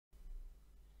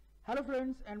Hello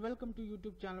friends and welcome to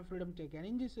YouTube channel Freedom Tech, and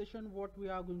in this session what we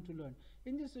are going to learn.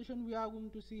 In this session we are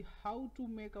going to see how to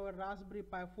make our Raspberry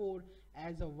Pi 4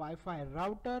 as a Wi-Fi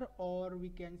router, or we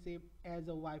can say as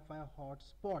a Wi-Fi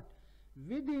hotspot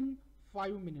within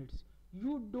 5 minutes.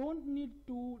 You don't need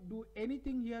to do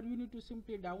anything here. You need to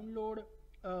simply download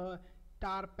a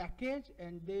tar package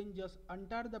and then just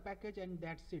enter the package, and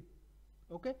that's it.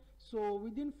 Okay, so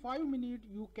within 5 minutes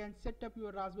you can set up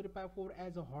your Raspberry Pi 4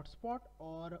 as a hotspot,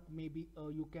 or maybe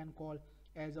you can call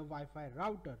as a Wi-Fi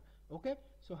router. Okay,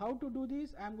 so how to do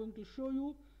this I'm going to show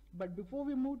you, but before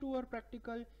we move to our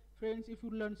practical, friends, if you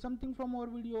learn something from our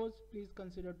videos, please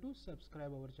consider to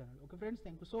subscribe our channel. Okay friends,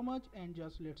 thank you so much, and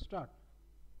just let's start.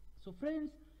 So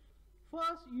friends,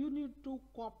 first you need to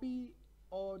copy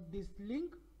this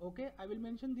link. Okay, I will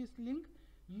mention this link.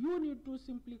 You need to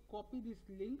simply copy this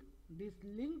link. This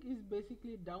link is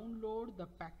basically download the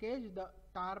package, the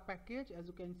tar package, as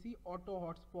you can see, auto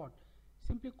hotspot.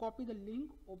 Simply copy the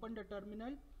link, open the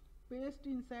terminal, paste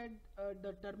inside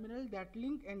the terminal that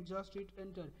link, and just hit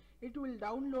enter. It will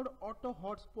download auto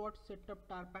hotspot setup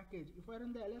tar package. If I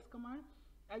run the ls command,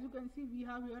 as you can see, we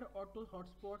have here auto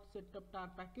hotspot setup tar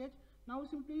package. Now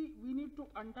simply we need to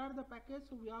enter the package,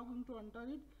 so we are going to enter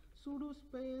it. Sudo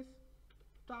space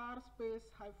tar space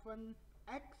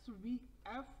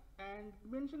 -xvf and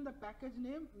mention the package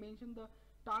name, mention the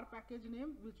tar package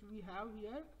name which we have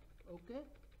here. Okay,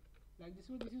 like this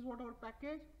way, this is what our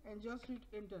package, and just hit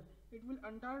enter. It will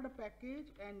enter the package,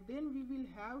 and then we will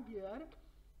have here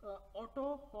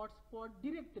auto hotspot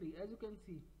directory. As you can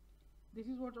see, this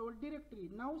is what our directory.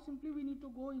 Now simply we need to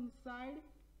go inside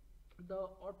the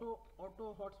auto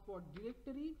hotspot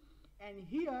directory, and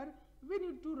here we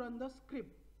need to run the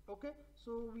script. Okay,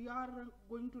 so we are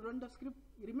going to run the script.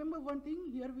 Remember one thing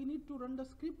here, we need to run the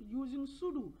script using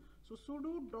sudo. So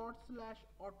sudo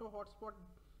 /auto hotspot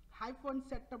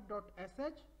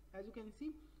 -setup.sh. as you can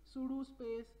see, sudo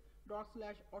space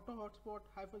 /auto hotspot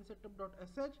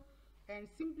 -setup.sh, and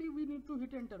simply we need to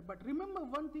hit enter. But remember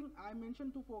one thing I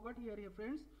mentioned to forget here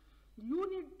friends, you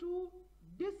need to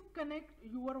disconnect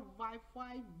your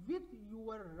Wi-Fi with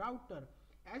your router.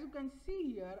 As you can see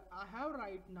here, I have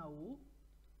right now,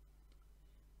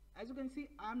 as you can see,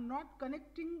 I am not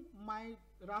connecting my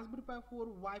Raspberry Pi 4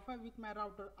 Wi-Fi with my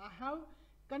router. I have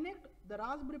connect the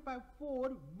Raspberry Pi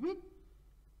 4 with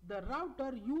the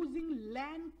router using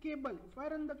LAN cable. If I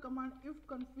run the command if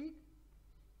config,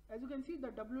 as you can see,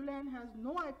 the WLAN has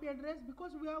no IP address,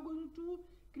 because we are going to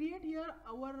create here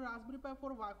our Raspberry Pi 4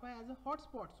 Wi-Fi as a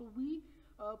hotspot. So we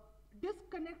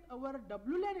disconnect our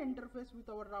WLAN interface with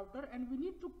our router, and we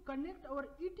need to connect our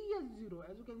ETS0.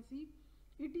 As you can see,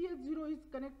 ETS0 is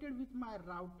connected with my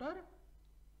router,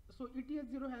 so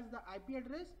ETS0 has the IP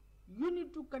address. You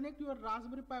need to connect your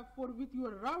Raspberry Pi 4 with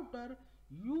your router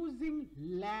using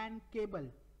LAN cable,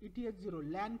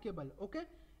 ETS0 LAN cable. Okay,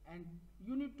 and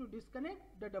you need to disconnect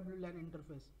the WLAN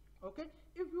interface. Okay,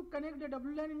 if you connect the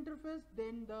WLAN interface,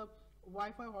 then the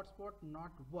Wi-Fi hotspot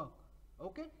not work.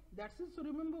 Okay, that's it. So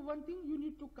remember one thing, you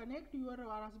need to connect your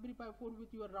Raspberry Pi 4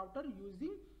 with your router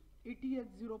using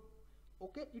ETS0.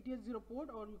 Okay, ETS0 port,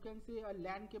 or you can say a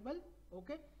LAN cable.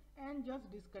 Okay, and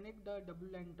just disconnect the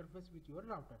WLAN interface with your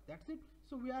router. That's it.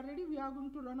 So we are ready. We are going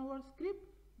to run our script.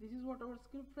 This is what our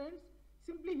script, friends.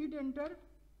 Simply hit enter.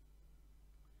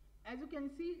 As you can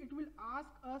see, it will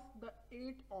ask us the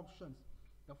 8 options.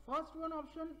 The first one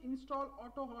option, install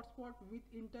auto hotspot with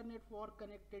internet for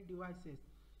connected devices.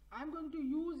 I am going to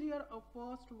use here a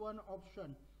first one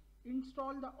option,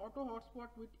 install the auto hotspot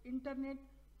with internet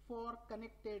for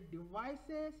connected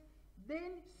devices.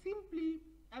 Then simply,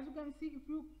 as you can see, if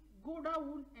you go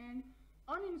down and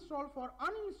uninstall, for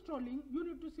uninstalling you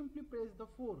need to simply press the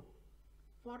 4.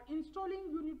 For installing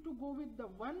you need to go with the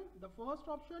 1, the first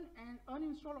option, and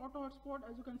uninstall auto hotspot,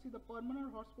 as you can see, the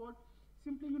permanent hotspot,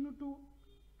 simply you need to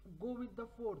go with the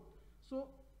 4th. So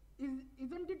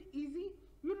isn't it easy?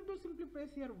 You need to simply press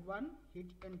here 1, hit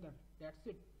enter. That's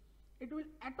it. It will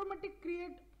automatically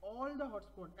create all the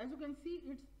hotspot. As you can see,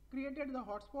 it's created the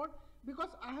hotspot because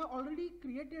I have already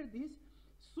created this.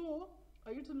 So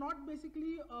it's not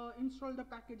basically install the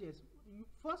packages.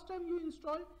 First time you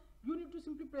install, you need to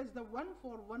simply press the 1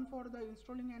 for the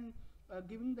installing and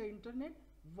giving the internet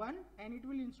 1, and it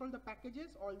will install the packages,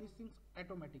 all these things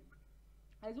automatic.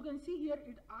 As you can see here,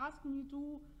 it asked me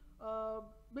to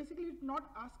basically, it's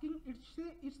not asking, it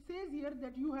says here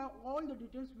that you have all the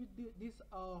details with this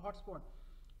hotspot.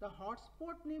 The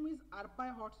hotspot name is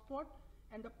RPi hotspot,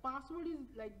 and the password is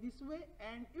like this way.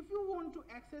 And if you want to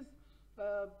access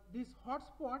this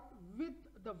hotspot with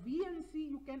the VNC,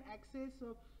 you can access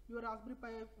your Raspberry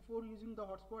Pi 4 using the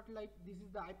hotspot. Like this is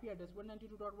the IP address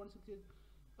 192.168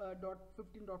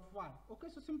 .15.5. Okay,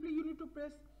 so simply you need to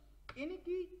press any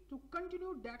key to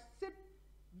continue. That's it.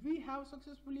 We have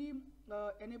successfully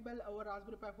enabled our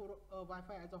Raspberry Pi 4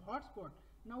 Wi-Fi as a hotspot.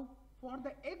 Now for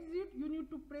the exit, you need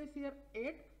to press here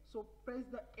 8. So press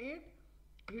the 8,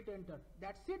 hit enter.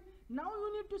 That's it. Now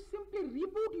you need to simply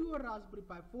reboot your Raspberry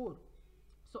Pi 4.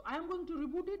 So I am going to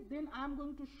reboot it. Then I am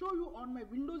going to show you on my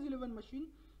Windows 11 machine.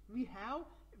 We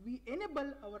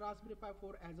enable our Raspberry Pi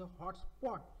 4 as a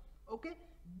hotspot. Okay.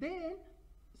 Then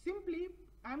simply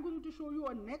I am going to show you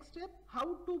a next step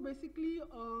how to basically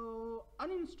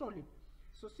uninstall it.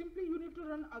 So simply you need to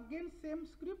run again same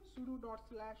script, sudo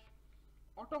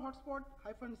 /auto hotspot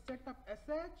 -setup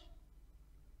sh.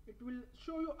 It will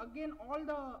show you again all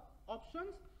the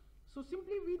options. So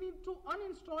simply we need to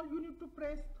uninstall. You need to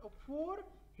press 4,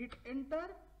 hit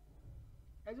enter.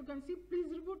 As you can see, please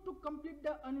reboot to complete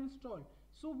the uninstall.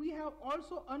 So we have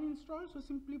also uninstalled. So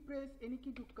simply press any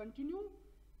key to continue.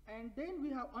 And then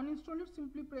we have uninstalled it.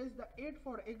 Simply press the 8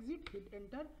 for exit, hit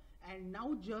enter, and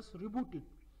now just reboot it.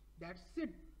 That's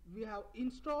it. We have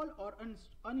installed or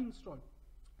uninstalled.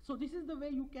 So this is the way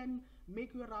you can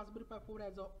make your Raspberry Pi 4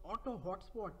 as a auto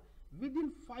hotspot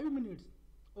within 5 minutes.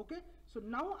 Okay, so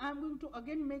now I am going to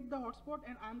again make the hotspot,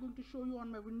 and I am going to show you on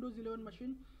my Windows 11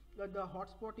 machine that the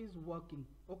hotspot is working.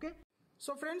 Okay.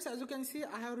 So friends, as you can see,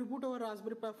 I have rebooted our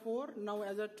Raspberry Pi 4. Now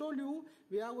as I told you,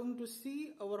 we are going to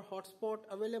see our hotspot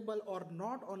available or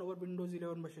not on our Windows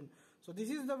 11 machine. So this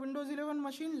is the Windows 11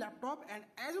 machine laptop, and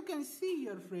as you can see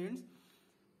here friends,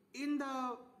 in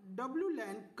the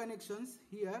WLAN connections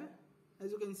here,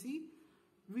 as you can see,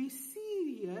 we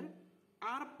see here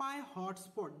RPi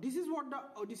hotspot. This is what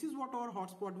our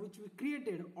hotspot which we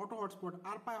created, auto hotspot,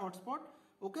 RPi hotspot.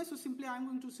 Okay, so simply I am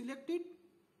going to select it,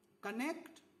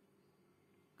 connecting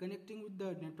with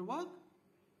the network.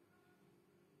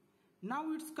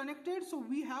 Now it's connected. So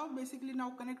we have basically now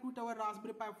connect with our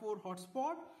Raspberry Pi 4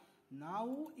 hotspot.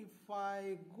 Now if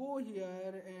I go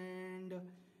here and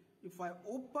if I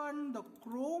open the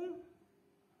Chrome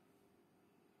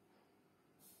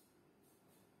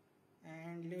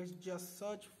and let's just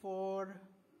search for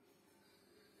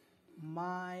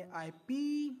my IP,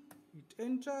 hit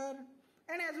enter,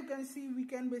 and as you can see, we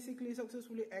can basically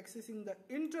successfully accessing the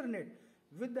internet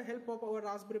with the help of our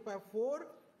Raspberry Pi 4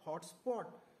 hotspot.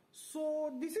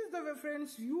 So this is the way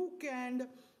friends you can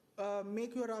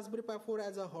make your Raspberry Pi 4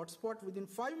 as a hotspot within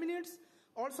 5 minutes.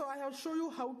 Also I have shown you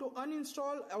how to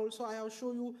uninstall, also I have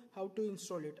shown you how to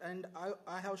install it, and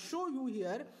I have shown you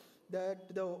here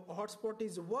that the hotspot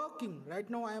is working. Right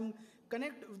now I am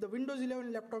connect the Windows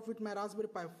 11 laptop with my Raspberry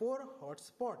Pi 4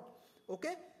 hotspot.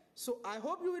 Okay, so I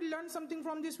hope you will learn something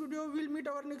from this video. We'll meet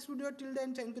our next video. Till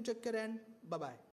then, thank you, take care, and bye bye.